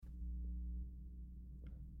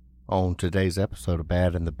On today's episode of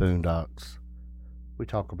Bad in the Boondocks, we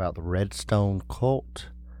talk about the Redstone Cult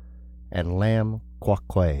and Lamb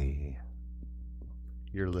Quaque.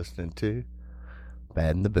 You're listening to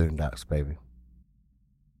Bad in the Boondocks, baby.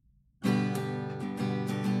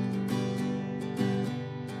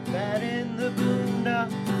 Bad in the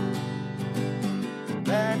Boondocks,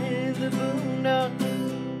 Bad in the Boondocks.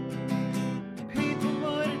 People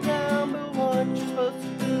put it down, but what you're supposed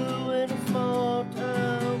to do in a small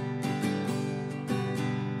town.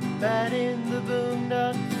 Bad in the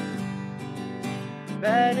Boondocks,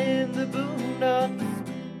 Bad in the Boondocks.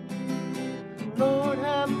 Lord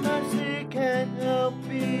have mercy, can't help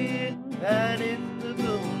being bad in the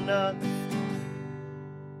Boondocks.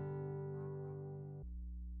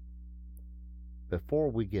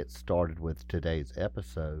 Before we get started with today's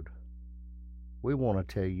episode, we want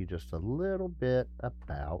to tell you just a little bit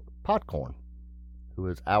about Podcorn, who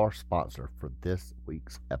is our sponsor for this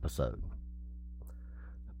week's episode.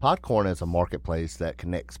 Podcorn is a marketplace that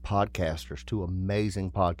connects podcasters to amazing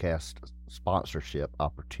podcast sponsorship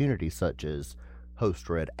opportunities such as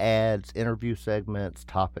host-read ads, interview segments,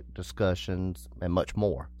 topic discussions, and much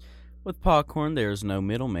more. With Podcorn, there is no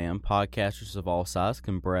middleman. Podcasters of all sizes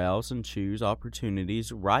can browse and choose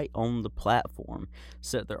opportunities right on the platform,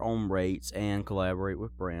 set their own rates, and collaborate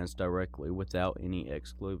with brands directly without any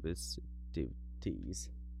exclusivities.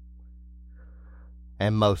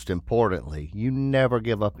 And most importantly, you never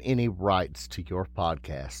give up any rights to your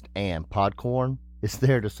podcast, and Podcorn is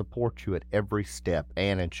there to support you at every step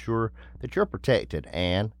and ensure that you're protected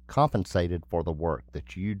and compensated for the work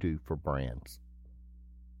that you do for brands.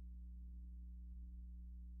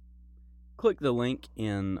 Click the link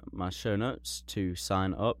in my show notes to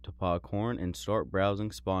sign up to Podcorn and start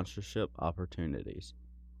browsing sponsorship opportunities.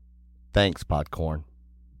 Thanks, Podcorn.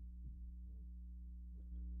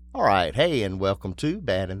 All right, hey, and welcome to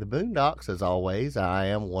Bad in the Boondocks. As always, I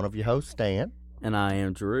am one of your hosts, Stan. And I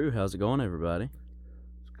am Drew. How's it going, everybody?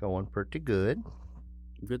 It's going pretty good.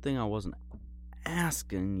 Good thing I wasn't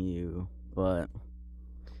asking you, but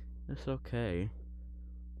it's okay.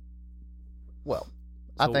 Well,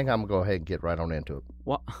 I think I'm going to go ahead and get right on into it.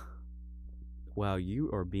 What? Wow,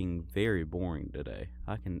 you are being very boring today.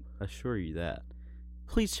 I can assure you that.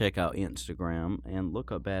 Please check out Instagram and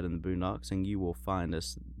look up Bad in the Boondocks, and you will find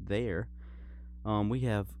us there. We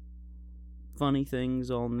have funny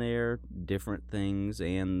things on there, different things,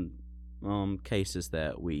 and cases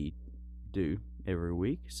that we do every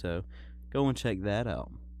week. So go and check that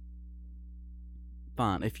out.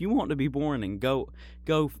 Fine. If you want to be boring and go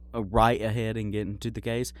right ahead and get into the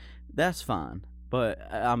case, that's fine.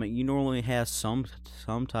 But I mean, you normally have some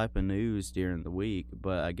type of news during the week,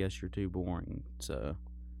 but I guess you're too boring. So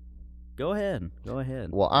go ahead.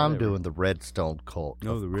 Well, I'm doing the Redstone Cult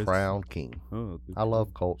of the Crown King. Oh, I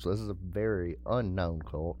love cults. This is a very unknown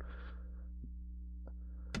cult.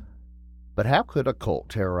 But how could a cult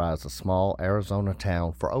terrorize a small Arizona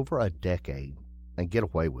town for over a decade and get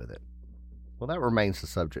away with it? Well, that remains the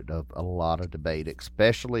subject of a lot of debate,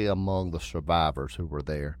 especially among the survivors who were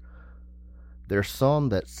there. There's some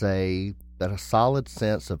that say that a solid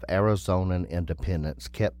sense of Arizonan independence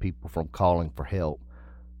kept people from calling for help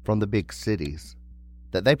from the big cities,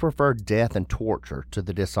 that they preferred death and torture to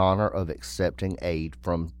the dishonor of accepting aid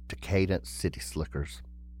from decadent city slickers.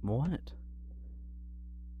 What?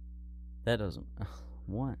 That doesn't...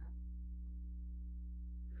 What?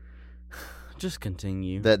 Just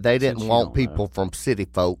continue. That they didn't want people from city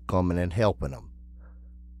folk coming and helping them.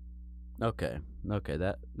 Okay,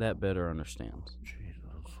 that better understands.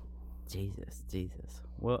 Jesus.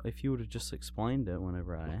 Well, if you would have just explained it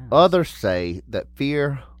whenever I asked. Others say that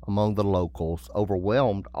fear among the locals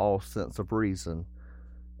overwhelmed all sense of reason,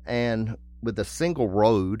 and with a single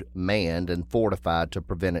road manned and fortified to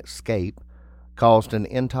prevent escape, caused an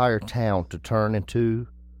entire town to turn into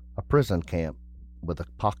a prison camp with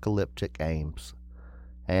apocalyptic aims.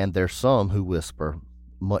 And there's some who whisper,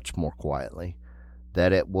 much more quietly,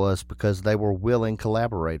 that it was because they were willing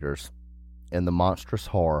collaborators in the monstrous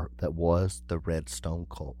horror that was the Redstone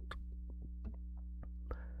Cult.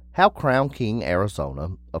 How Crown King, Arizona,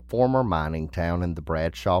 a former mining town in the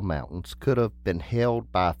Bradshaw Mountains, could have been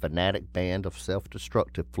held by a fanatic band of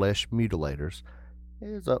self-destructive flesh mutilators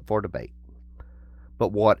is up for debate.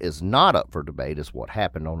 But what is not up for debate is what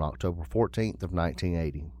happened on October 14th of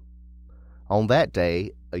 1980. On that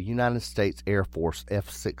day, a United States Air Force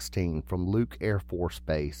F-16 from Luke Air Force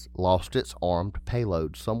Base lost its armed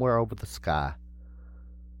payload somewhere over the sky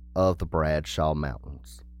of the Bradshaw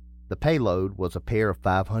Mountains. The payload was a pair of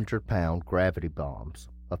 500-pound gravity bombs.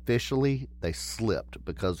 Officially, they slipped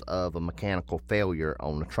because of a mechanical failure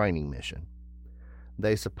on a training mission.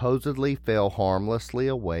 They supposedly fell harmlessly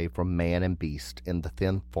away from man and beast in the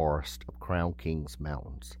thin forest of Crown Kings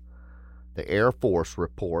Mountains. The Air Force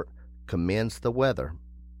report commends the weather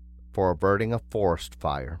for averting a forest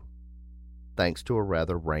fire, thanks to a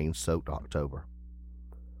rather rain-soaked October.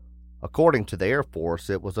 According to the Air Force,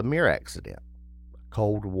 it was a mere accident,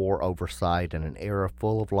 Cold War oversight in an era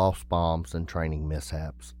full of lost bombs and training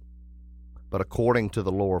mishaps. But according to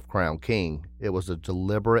the lore of Crown King, it was a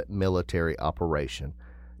deliberate military operation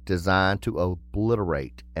designed to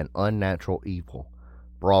obliterate an unnatural evil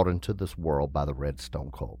brought into this world by the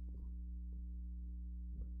Redstone cult.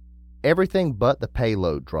 Everything but the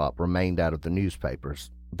payload drop remained out of the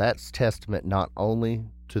newspapers. That's testament not only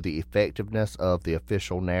to the effectiveness of the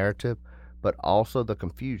official narrative, but also the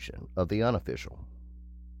confusion of the unofficial.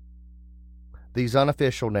 These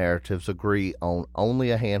unofficial narratives agree on only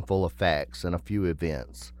a handful of facts and a few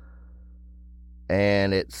events,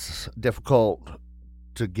 and it's difficult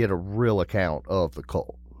to get a real account of the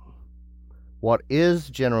cult. What is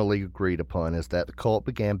generally agreed upon is that the cult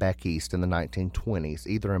began back east in the 1920s,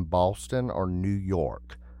 either in Boston or New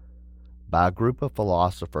York, by a group of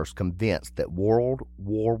philosophers convinced that World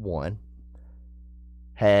War I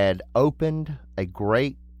had opened a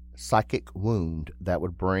great psychic wound that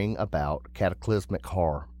would bring about cataclysmic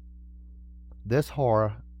horror. This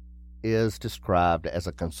horror is described as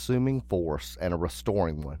a consuming force and a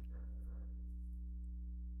restoring one.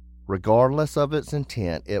 Regardless of its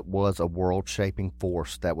intent, it was a world-shaping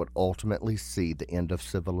force that would ultimately see the end of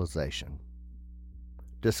civilization.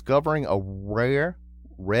 Discovering a rare,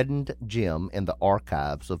 reddened gem in the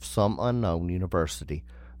archives of some unknown university,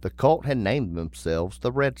 the cult had named themselves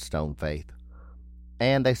the Redstone Faith,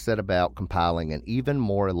 and they set about compiling an even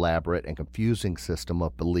more elaborate and confusing system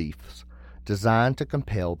of beliefs designed to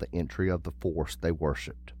compel the entry of the force they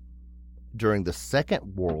worshipped. During the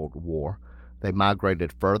Second World War, they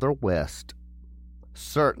migrated further west,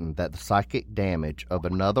 certain that the psychic damage of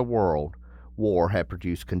another world war had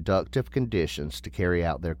produced conducive conditions to carry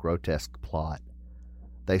out their grotesque plot.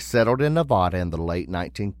 They settled in Nevada in the late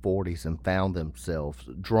 1940s and found themselves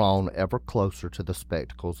drawn ever closer to the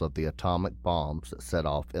spectacles of the atomic bombs that set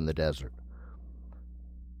off in the desert.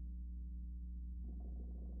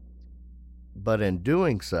 But in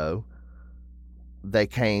doing so, they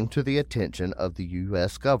came to the attention of the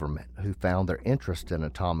U.S. government, who found their interest in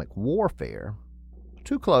atomic warfare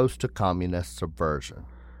too close to communist subversion.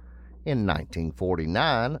 In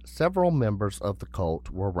 1949, several members of the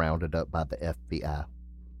cult were rounded up by the FBI.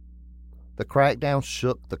 The crackdown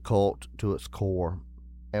shook the cult to its core,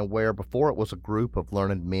 and where before it was a group of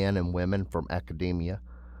learned men and women from academia,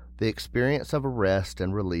 the experience of arrest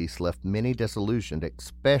and release left many disillusioned,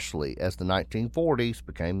 especially as the 1940s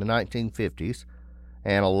became the 1950s,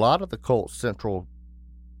 and a lot of the cult's central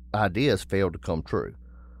ideas failed to come true.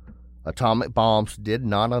 Atomic bombs did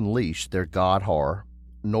not unleash their god horror,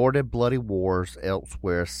 nor did bloody wars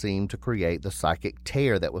elsewhere seem to create the psychic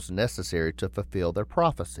tear that was necessary to fulfill their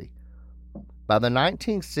prophecy. By the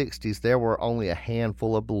 1960s, there were only a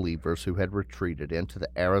handful of believers who had retreated into the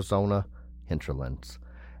Arizona hinterlands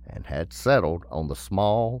and had settled on the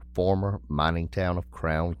small former mining town of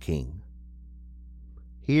Crown King.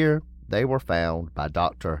 Here, they were found by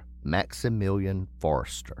Dr. Maximilian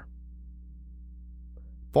Forrester.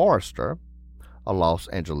 Forrester, a Los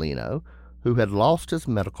Angelino who had lost his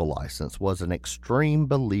medical license, was an extreme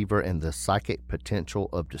believer in the psychic potential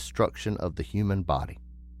of destruction of the human body,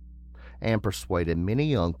 and persuaded many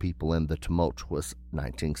young people in the tumultuous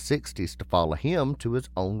 1960s to follow him to his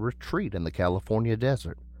own retreat in the California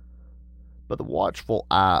desert. But the watchful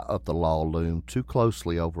eye of the law loomed too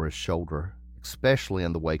closely over his shoulder, especially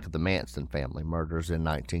in the wake of the Manson family murders in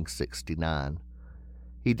 1969.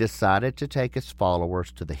 He decided to take his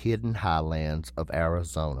followers to the hidden highlands of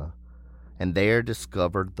Arizona, and there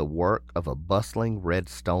discovered the work of a bustling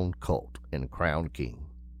Redstone cult in Crown King.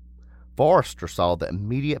 Forrester saw the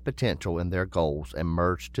immediate potential in their goals and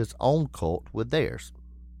merged his own cult with theirs.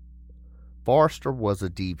 Forrester was a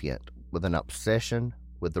deviant with an obsession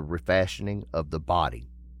with the refashioning of the body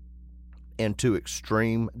into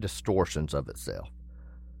extreme distortions of itself.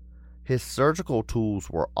 His surgical tools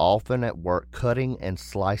were often at work cutting and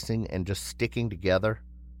slicing and just sticking together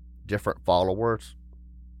different followers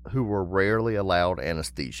who were rarely allowed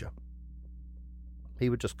anesthesia. He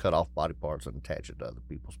would just cut off body parts and attach it to other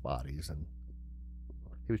people's bodies, and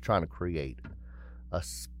he was trying to create a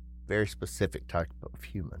very specific type of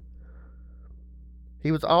human.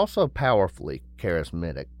 He was also powerfully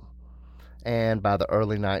charismatic, and by the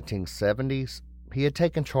early 1970s, he had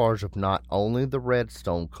taken charge of not only the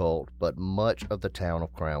Redstone cult, but much of the town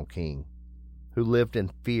of Crown King. who lived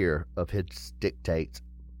in fear of his dictates.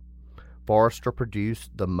 Forrester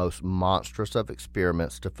produced the most monstrous of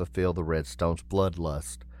experiments to fulfill the Redstone's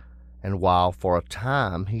bloodlust, and while for a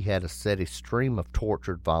time he had a steady stream of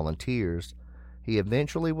tortured volunteers, he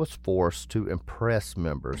eventually was forced to impress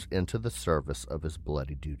members into the service of his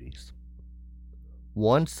bloody duties.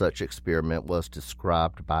 One such experiment was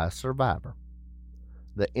described by a survivor.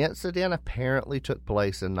 The incident apparently took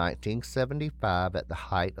place in 1975 at the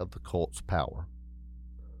height of the cult's power.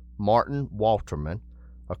 Martin Walterman,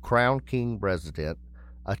 a Crown King resident,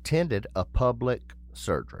 attended a public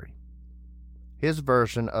surgery. His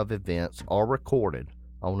version of events are recorded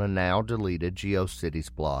on a now-deleted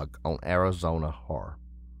GeoCities blog on Arizona Horror.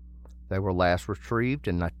 They were last retrieved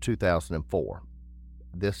in 2004.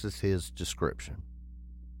 This is his description.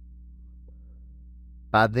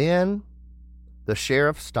 By then, the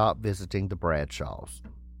sheriff stopped visiting the Bradshaws,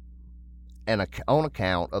 and on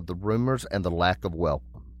account of the rumors and the lack of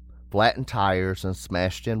welcome, flattened tires and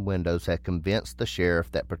smashed-in windows had convinced the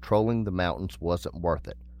sheriff that patrolling the mountains wasn't worth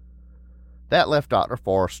it. That left Dr.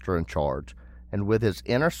 Forrester in charge, and with his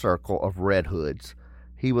inner circle of Red Hoods,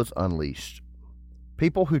 he was unleashed.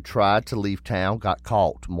 People who tried to leave town got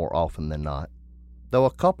caught more often than not, though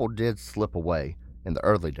a couple did slip away in the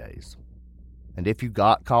early days. And if you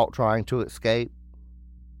got caught trying to escape,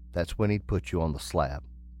 that's when he'd put you on the slab.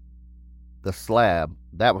 The slab,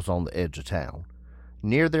 that was on the edge of town,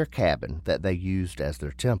 near their cabin that they used as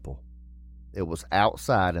their temple. It was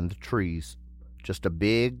outside in the trees, just a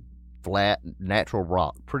big, flat, natural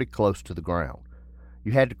rock pretty close to the ground.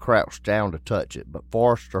 You had to crouch down to touch it, but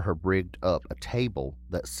Forrester had rigged up a table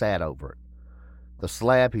that sat over it. The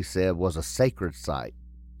slab, he said, was a sacred site.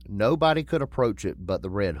 Nobody could approach it but the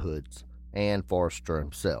Red Hoods and Forrester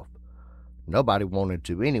himself. Nobody wanted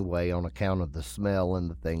to anyway on account of the smell and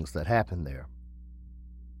the things that happened there.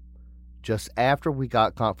 Just after we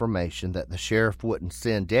got confirmation that the sheriff wouldn't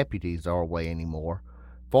send deputies our way anymore,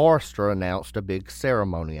 Forrester announced a big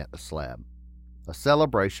ceremony at the slab, a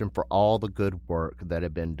celebration for all the good work that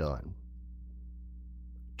had been done.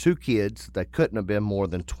 2 kids, that couldn't have been more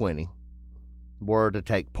than 20, were to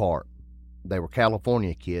take part. They were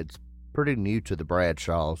California kids, pretty new to the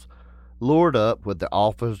Bradshaws, lured up with the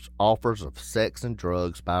offers of sex and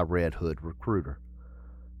drugs by a Red Hood recruiter.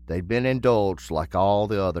 They'd been indulged like all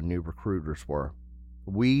the other new recruiters were.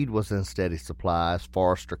 Weed was in steady supply as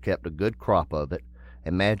Forrester kept a good crop of it,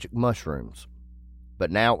 and magic mushrooms. But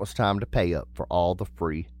now it was time to pay up for all the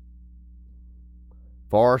free.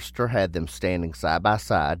 Forrester had them standing side by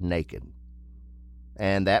side, naked.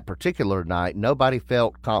 And that particular night, nobody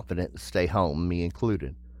felt confident to stay home, me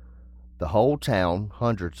included. The whole town,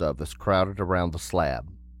 hundreds of us, crowded around the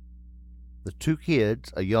slab. The 2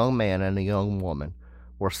 kids, a young man and a young woman,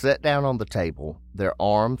 were set down on the table. Their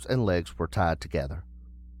arms and legs were tied together.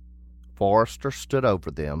 Forrester stood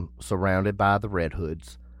over them, surrounded by the Red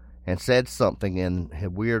Hoods, and said something in a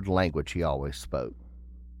weird language he always spoke.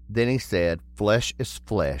 Then he said, "Flesh is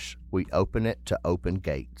flesh. We open it to open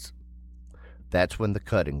gates." That's when the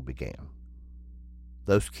cutting began.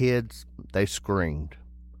 Those kids, they screamed.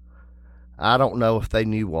 I don't know if they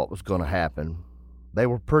knew what was going to happen. They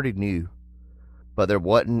were pretty new, but there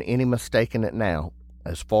wasn't any mistaking it now,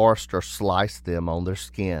 as Forrester sliced them on their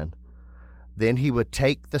skin. Then he would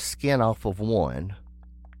take the skin off of one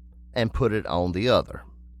and put it on the other,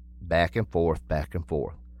 back and forth, back and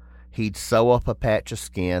forth. He'd sew up a patch of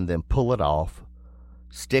skin, then pull it off,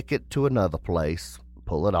 stick it to another place,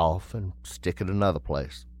 pull it off, and stick it another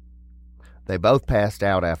place. They both passed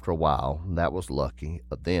out after a while, and that was lucky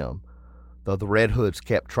of them, though the Red Hoods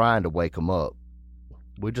kept trying to wake them up.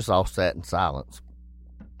 We just all sat in silence.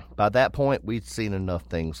 By that point, we'd seen enough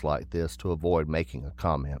things like this to avoid making a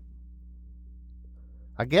comment.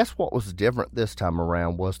 I guess what was different this time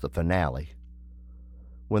around was the finale.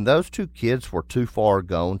 When those 2 kids were too far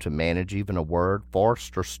gone to manage even a word,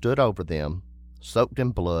 Forrester stood over them, soaked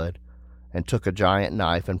in blood, and took a giant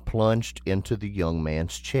knife and plunged into the young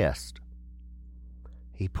man's chest.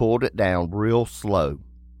 He pulled it down real slow,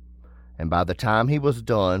 and by the time he was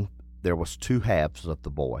done, there was 2 halves of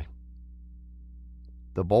the boy.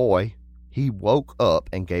 The boy, he woke up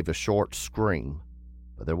and gave a short scream,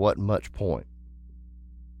 but there wasn't much point.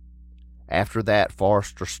 After that,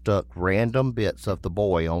 Forrester stuck random bits of the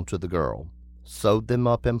boy onto the girl, sewed them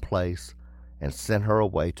up in place, and sent her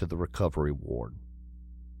away to the recovery ward.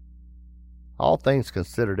 All things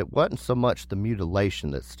considered, it wasn't so much the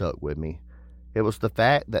mutilation that stuck with me. It was the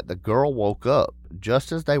fact that the girl woke up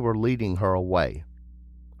just as they were leading her away.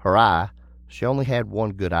 Her eye, she only had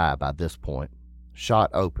one good eye by this point,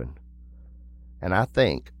 shot open. And I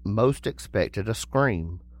think most expected a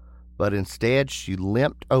scream, but instead she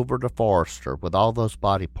limped over to Forrester with all those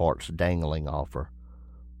body parts dangling off her.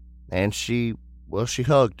 And she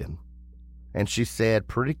hugged him. And she said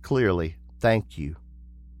pretty clearly, "Thank you."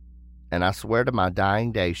 And I swear to my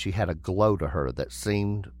dying day she had a glow to her that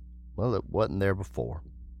seemed, well, it wasn't there before.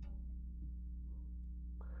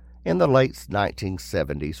 In the late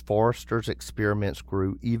 1970s, Forrester's experiments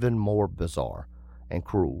grew even more bizarre and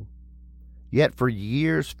cruel. Yet for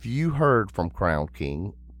years few heard from Crown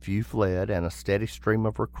King, few fled, and a steady stream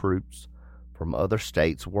of recruits from other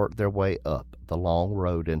states worked their way up the long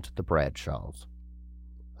road into the Bradshaws.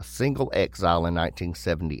 A single exile in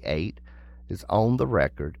 1978 is on the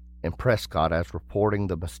record in Prescott as reporting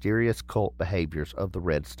the mysterious cult behaviors of the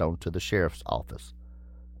Redstone to the sheriff's office.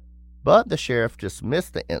 But the sheriff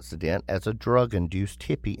dismissed the incident as a drug-induced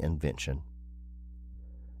hippie invention.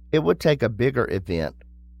 It would take a bigger event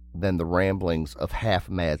than the ramblings of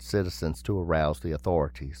half-mad citizens to arouse the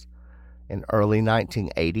authorities. In early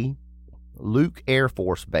 1980, Luke Air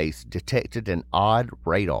Force Base detected an odd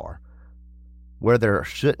radar where there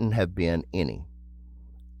shouldn't have been any.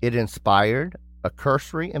 It inspired a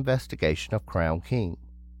cursory investigation of Crown King.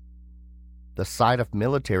 The sight of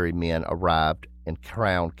military men arrived in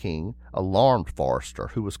Crown King alarmed Forrester,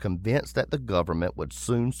 who was convinced that the government would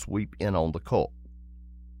soon sweep in on the cult.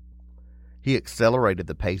 He accelerated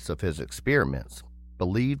the pace of his experiments,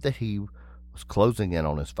 believed that he was closing in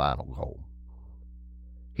on his final goal.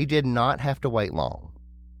 He did not have to wait long.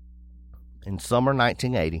 In summer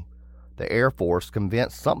 1980, the Air Force,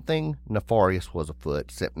 convinced something nefarious was afoot,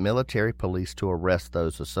 sent military police to arrest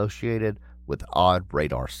those associated with odd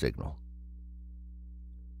radar signal.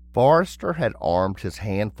 Forrester had armed his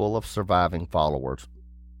handful of surviving followers,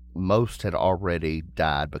 most had already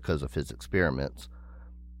died because of his experiments,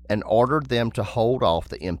 and ordered them to hold off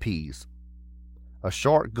the MPs. A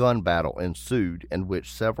short gun battle ensued in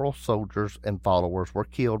which several soldiers and followers were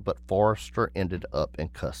killed, but Forrester ended up in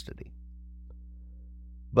custody.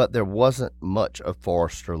 But there wasn't much of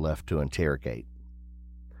Forrester left to interrogate.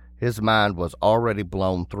 His mind was already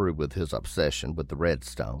blown through with his obsession with the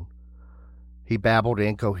Redstone. He babbled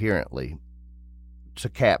incoherently to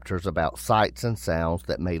captors about sights and sounds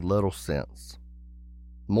that made little sense.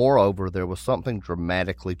 Moreover, there was something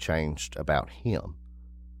dramatically changed about him.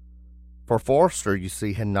 For Forrester, you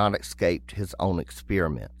see, had not escaped his own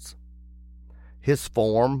experiments. His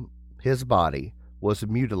form, his body, was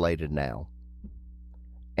mutilated now,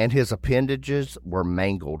 and his appendages were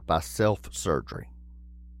mangled by self-surgery.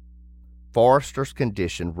 Forrester's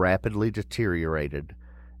condition rapidly deteriorated,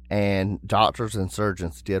 and doctors and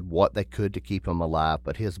surgeons did what they could to keep him alive,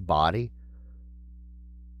 but his body,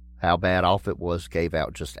 how bad off it was, gave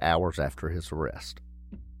out just hours after his arrest.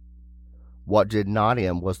 What did not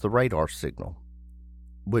end was the radar signal,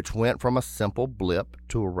 which went from a simple blip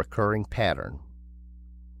to a recurring pattern.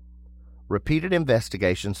 Repeated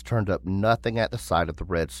investigations turned up nothing at the site of the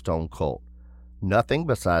Redstone cult, nothing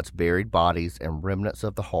besides buried bodies and remnants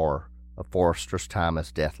of the horror of Forrester's time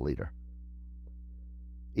as Death Leader.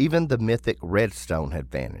 Even the mythic Redstone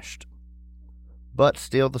had vanished. But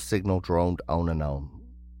still the signal droned on and on.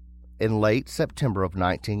 In late September of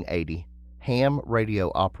 1980, ham radio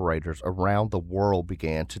operators around the world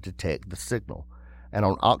began to detect the signal, and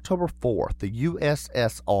on October 4th, the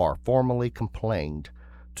USSR formally complained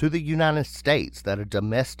to the United States that a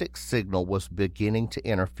domestic signal was beginning to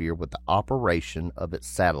interfere with the operation of its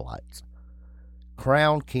satellites.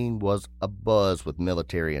 Crown King was abuzz with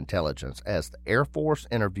military intelligence as the Air Force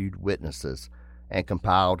interviewed witnesses and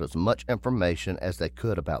compiled as much information as they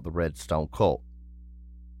could about the Redstone cult.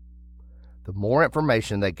 The more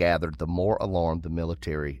information they gathered, the more alarmed the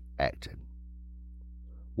military acted.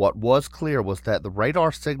 What was clear was that the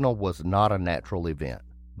radar signal was not a natural event,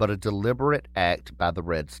 but a deliberate act by the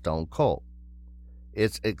Redstone cult.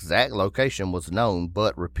 Its exact location was known,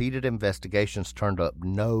 but repeated investigations turned up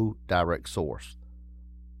no direct source.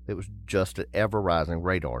 It was just an ever-rising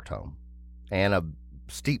radar tone and a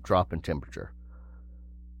steep drop in temperature.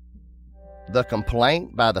 The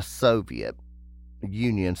complaint by the Soviet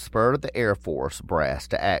Union spurred the Air Force brass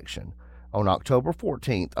to action. On October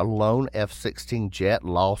 14th, a lone F-16 jet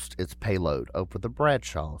lost its payload over the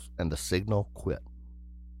Bradshaws, and the signal quit.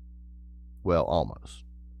 Well, almost.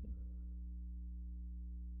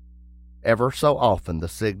 Ever so often, the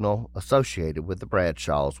signal associated with the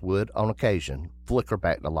Bradshaws would, on occasion, flicker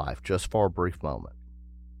back to life just for a brief moment.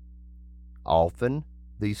 Often,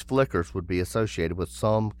 these flickers would be associated with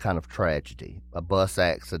some kind of tragedy, a bus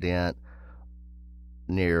accident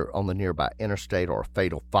on the nearby interstate, or a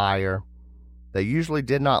fatal fire. They usually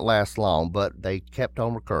did not last long, but they kept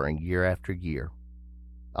on recurring year after year.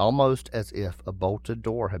 almost as if a bolted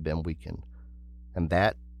door had been weakened, and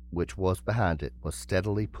that which was behind it was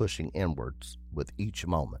steadily pushing inwards with each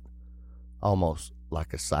moment, almost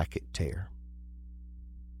like a psychic tear.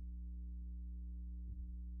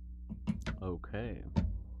 Okay.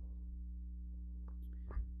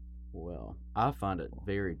 Well, I find it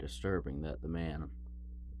very disturbing that the man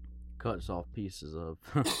cuts off pieces of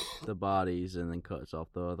the bodies and then cuts off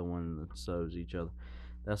the other one and sews each other.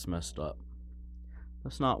 That's messed up.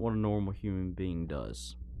 That's not what a normal human being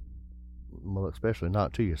does. Well, especially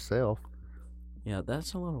not to yourself. Yeah,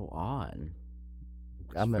 that's a little odd.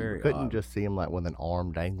 I mean, very couldn't odd. just see him like with an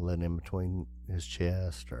arm dangling in between his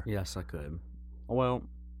chest, or Yes, I could. Well,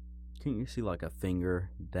 can't you see like a finger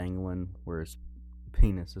dangling where his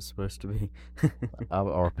penis is supposed to be?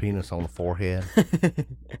 or a penis on the forehead?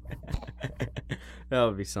 That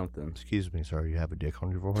would be something. Excuse me, sir. You have a dick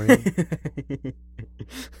on your forehead?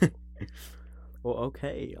 Well,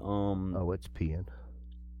 okay. Oh, it's peeing.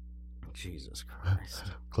 Jesus Christ.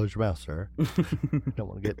 Close your mouth, sir. You don't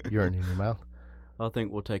want to get urine in your mouth. I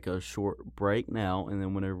think we'll take a short break now, and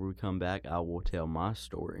then whenever we come back, I will tell my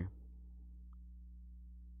story.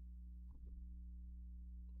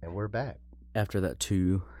 And we're back. After that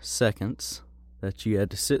 2 seconds that you had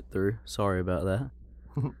to sit through, sorry about that.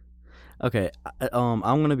 Okay, I'm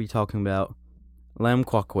going to be talking about Lam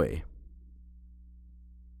Kwakwe.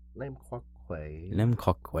 Lam Kwakwe. Lam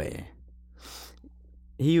Kwakwe.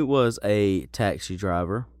 He was a taxi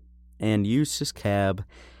driver and used his cab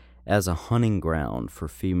as a hunting ground for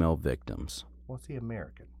female victims. Was he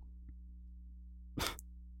American?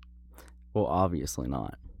 Well, obviously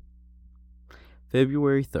not.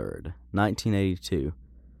 February 3rd, 1982,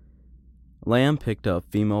 Lam picked up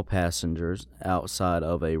female passengers outside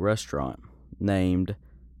of a restaurant named...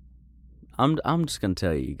 I'm just going to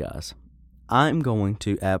tell you guys. I'm going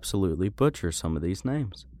to absolutely butcher some of these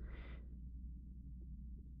names.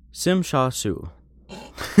 Sim Sha Su.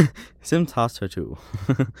 Sim Ta Su.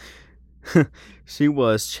 She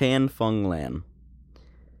was Chan Fung Lan.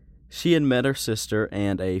 She had met her sister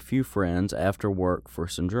and a few friends after work for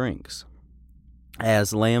some drinks.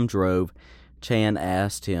 As Lam drove, Chan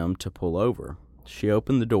asked him to pull over. She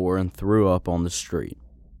opened the door and threw up on the street.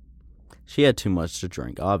 She had too much to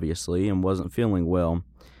drink, obviously, and wasn't feeling well.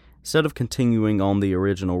 Instead of continuing on the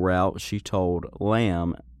original route, she told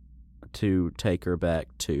Lam to take her back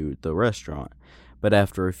to the restaurant, but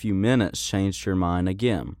after a few minutes changed her mind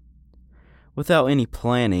again. Without any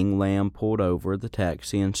planning, Lam pulled over the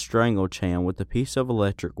taxi and strangled Chan with a piece of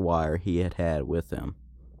electric wire he had with him.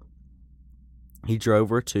 He drove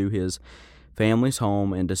her to his family's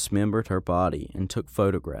home and dismembered her body and took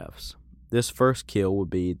photographs. This first kill would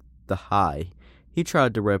be the high he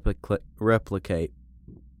tried to replicate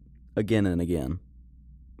again and again.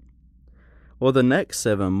 Well, the next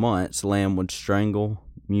 7 months, Lam would strangle,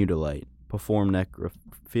 mutilate, perform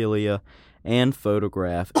necrophilia, and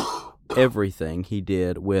photograph everything he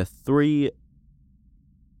did with 3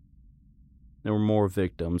 or more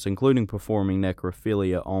victims, including performing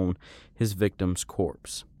necrophilia on his victim's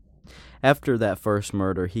corpse. After that first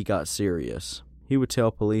murder, he got serious. He would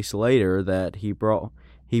tell police later that he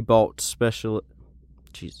bought specialist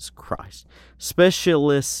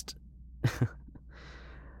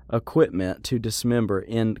equipment to dismember,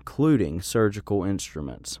 including surgical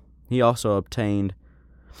instruments. He also obtained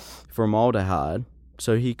formaldehyde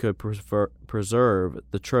so he could preserve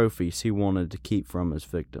the trophies he wanted to keep from his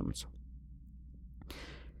victims.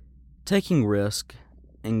 Taking risk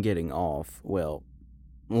and getting off, well,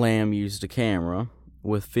 Lam used a camera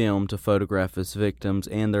with film to photograph his victims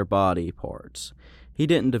and their body parts. He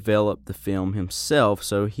didn't develop the film himself,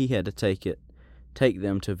 so he had to take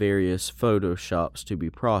them to various photo shops to be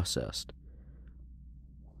processed.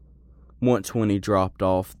 Once when he dropped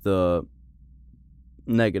off the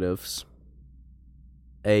negatives,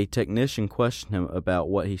 a technician questioned him about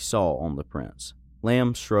what he saw on the prints.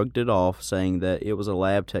 Lam shrugged it off, saying that it was a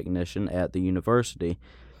lab technician at the university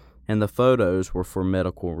and the photos were for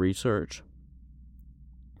medical research.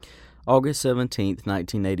 August 17th,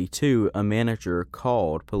 1982, a manager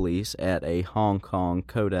called police at a Hong Kong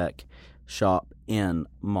Kodak shop in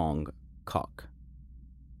Mong Kok.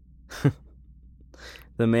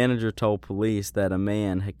 The manager told police that a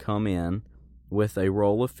man had come in with a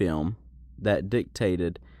roll of film that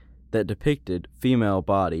depicted female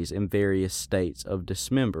bodies in various states of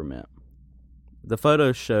dismemberment. The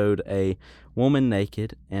photos showed a woman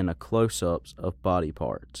naked and a close-ups of body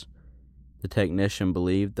parts. The technician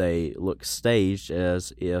believed they looked staged,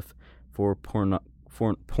 as if for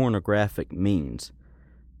pornographic means.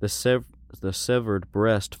 The severed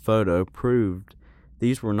breast photo proved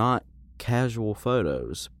these were not casual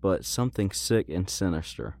photos, but something sick and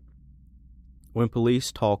sinister. When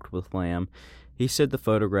police talked with Lamb, he said the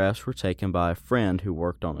photographs were taken by a friend who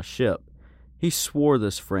worked on a ship. He swore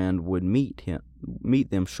this friend would meet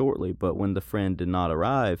them shortly, but when the friend did not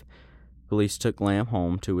arrive, police took Lamb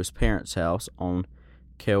home to his parents' house on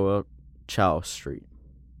Kewachow Street,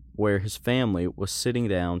 where his family was sitting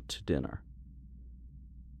down to dinner.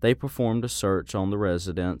 They performed a search on the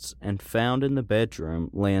residence and found in the bedroom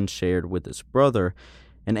Lamb shared with his brother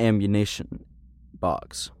an ammunition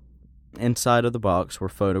box. Inside of the box were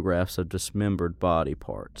photographs of dismembered body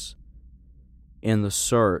parts. In the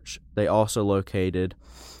search, they also located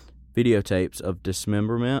videotapes of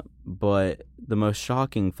dismemberment, but the most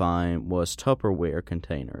shocking find was Tupperware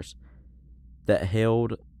containers that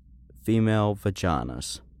held female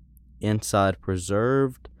vaginas inside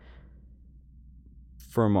preserved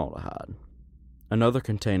formaldehyde. Another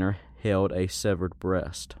container held a severed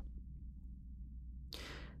breast.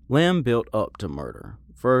 Lamb built up to murder.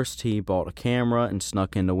 First, he bought a camera and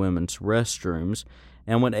snuck into women's restrooms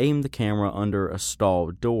and would aim the camera under a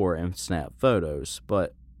stall door and snap photos,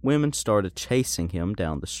 but women started chasing him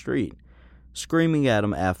down the street, screaming at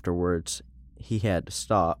him afterwards. He had to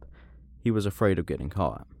stop. He was afraid of getting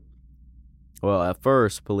caught. Well, at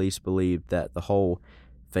first, police believed that the whole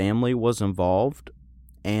family was involved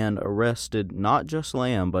and arrested not just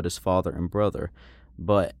Lamb, but his father and brother.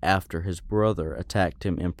 But after his brother attacked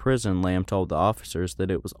him in prison, Lamb told the officers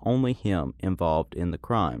that it was only him involved in the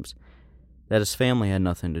crimes, that his family had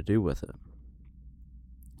nothing to do with it.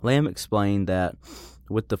 Lamb explained that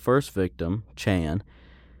with the first victim, Chan,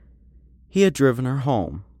 he had driven her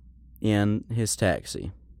home in his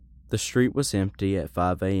taxi. The street was empty at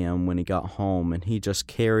 5 a.m. when he got home, and he just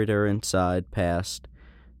carried her inside past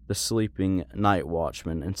the sleeping night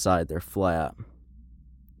watchman inside their flat.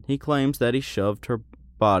 He claims that he shoved her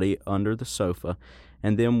body under the sofa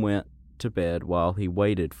and then went to bed while he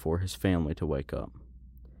waited for his family to wake up.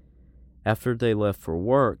 After they left for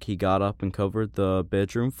work, he got up and covered the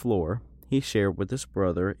bedroom floor he shared with his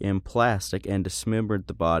brother in plastic and dismembered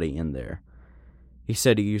the body in there. He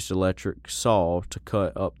said he used electric saw to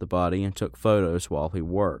cut up the body and took photos while he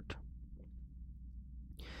worked.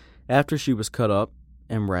 After she was cut up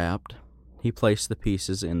and wrapped, he placed the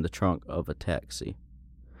pieces in the trunk of a taxi.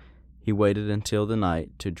 He waited until the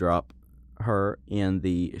night to drop her in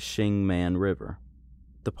the Xingman River.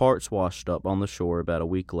 The parts washed up on the shore about a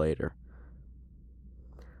week later.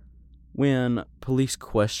 When police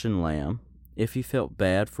questioned Lamb if he felt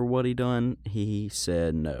bad for what he done, he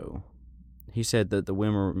said no. He said that the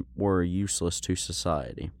women were useless to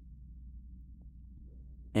society.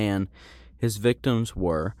 And his victims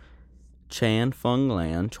were Chan Fung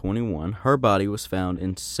Lan, 21. Her body was found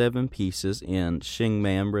in 7 pieces in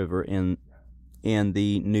Xingman River in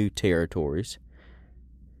the New Territories.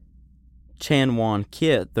 Chan Wan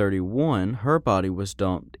Kit, 31. Her body was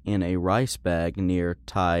dumped in a rice bag near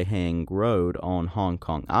Tai Hang Road on Hong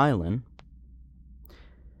Kong Island.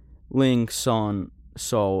 Ling Son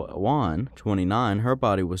So Wan, 29. Her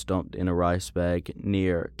body was dumped in a rice bag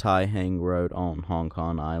near Tai Hang Road on Hong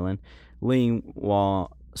Kong Island. Ling Wa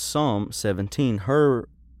Sum, 17, her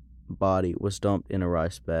body was dumped in a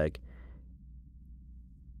rice bag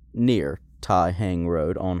near Tai Hang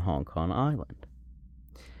Road on Hong Kong Island.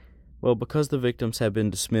 Well, because the victims had been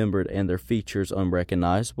dismembered and their features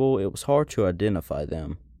unrecognizable, it was hard to identify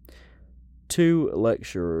them. 2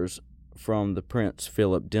 lecturers from the Prince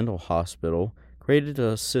Philip Dental Hospital created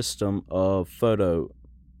a system of photo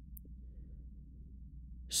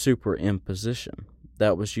superimposition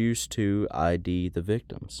that was used to ID the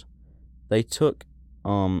victims. They took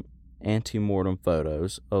antemortem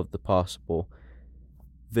photos of the possible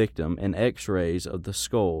victim and x-rays of the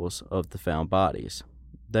skulls of the found bodies.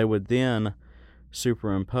 They would then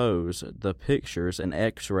superimpose the pictures and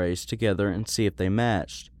x-rays together and see if they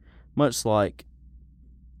matched, much like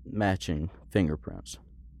matching fingerprints.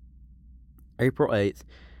 April 8th,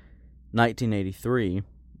 1983,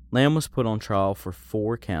 Lamb was put on trial for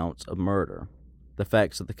 4 counts of murder. The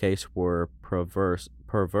facts of the case were perverse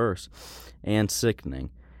and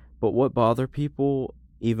sickening, but what bothered people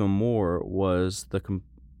even more was the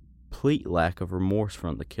complete lack of remorse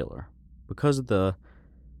from the killer. Because of the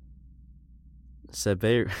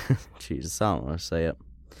Jesus, I don't want to say it.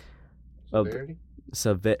 Severity?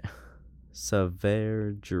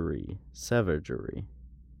 Savagery.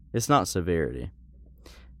 It's not severity.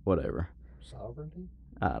 Whatever. Sovereignty?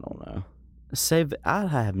 I don't know. I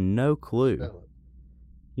have no clue. Spell it.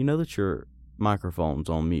 You know that your microphone's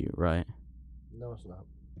on mute, right? No, it's not.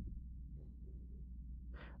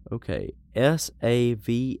 Okay.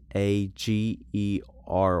 Savagery.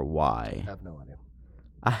 I have no idea.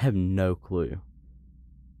 I have no clue.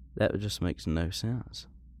 That just makes no sense.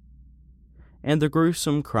 And the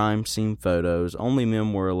gruesome crime scene photos, only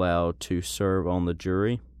men were allowed to serve on the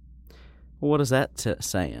jury. What is that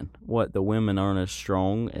saying? What, the women aren't as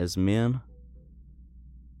strong as men?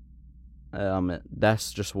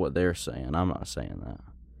 That's just what they're saying. I'm not saying that.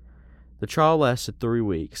 The trial lasted 3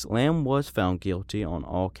 weeks. Lamb was found guilty on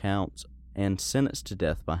all counts and sentenced to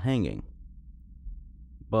death by hanging.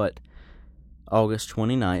 But August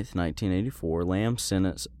 29th, 1984, Lamb's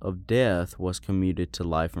sentence of death was commuted to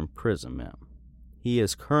life imprisonment. He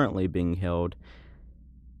is currently being held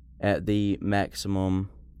at the maximum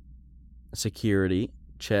security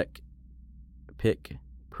Pick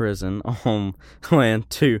prison on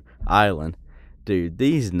Lantau Island. Dude,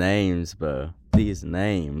 these names, bro. These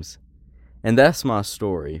names. And that's my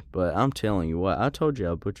story, but I'm telling you what, I told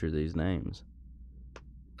you I'd butcher these names.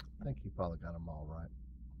 I think you probably got them all right.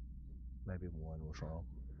 Maybe one was wrong.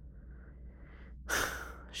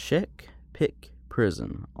 Pick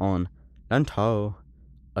prison on Lantau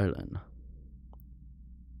Island.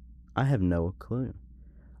 I have no clue.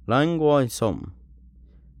 Langwai Som.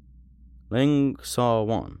 Ling Saw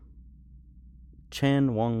Wan.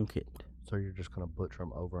 Chan Wong Kit. So you're just going to butcher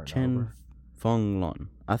them over and Chen over? Feng Lun.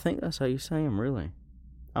 I think that's how you say them, really.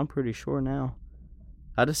 I'm pretty sure now.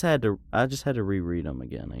 I just had to reread them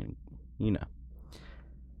again, and you know.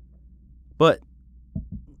 But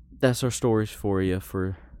that's our stories for you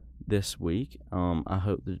for this week. I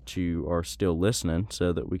hope that you are still listening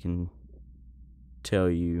so that we can tell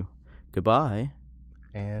you goodbye.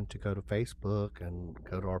 And to go to Facebook and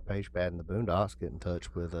go to our page, Bad in the Boondocks, get in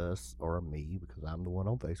touch with us, or me, because I'm the one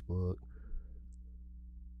on Facebook.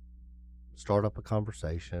 Start up a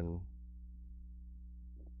conversation.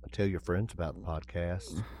 Tell your friends about the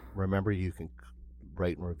podcast. Remember, you can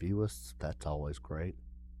rate and review us. That's always great.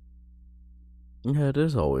 Yeah, it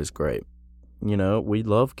is always great. You know, we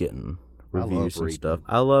love getting reviews and stuff.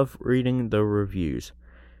 I love reading the reviews.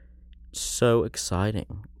 So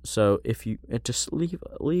exciting. So if you just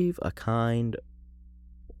leave a kind,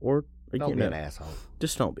 or don't be an asshole.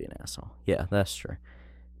 Just don't be an asshole. Yeah, that's true.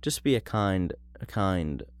 Just be a kind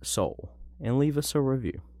soul and leave us a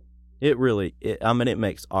review. It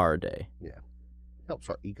makes our day. Yeah, helps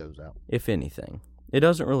our egos out. If anything, it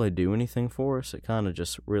doesn't really do anything for us. It kind of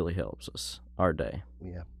just really helps us our day.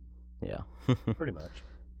 Yeah. Pretty much.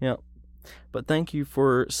 Yeah. But thank you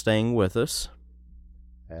for staying with us.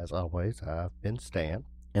 As always, I've been Stan.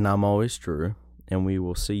 And I'm always Drew. And we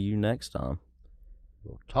will see you next time.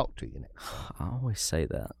 We'll talk to you next time. I always say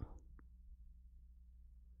that.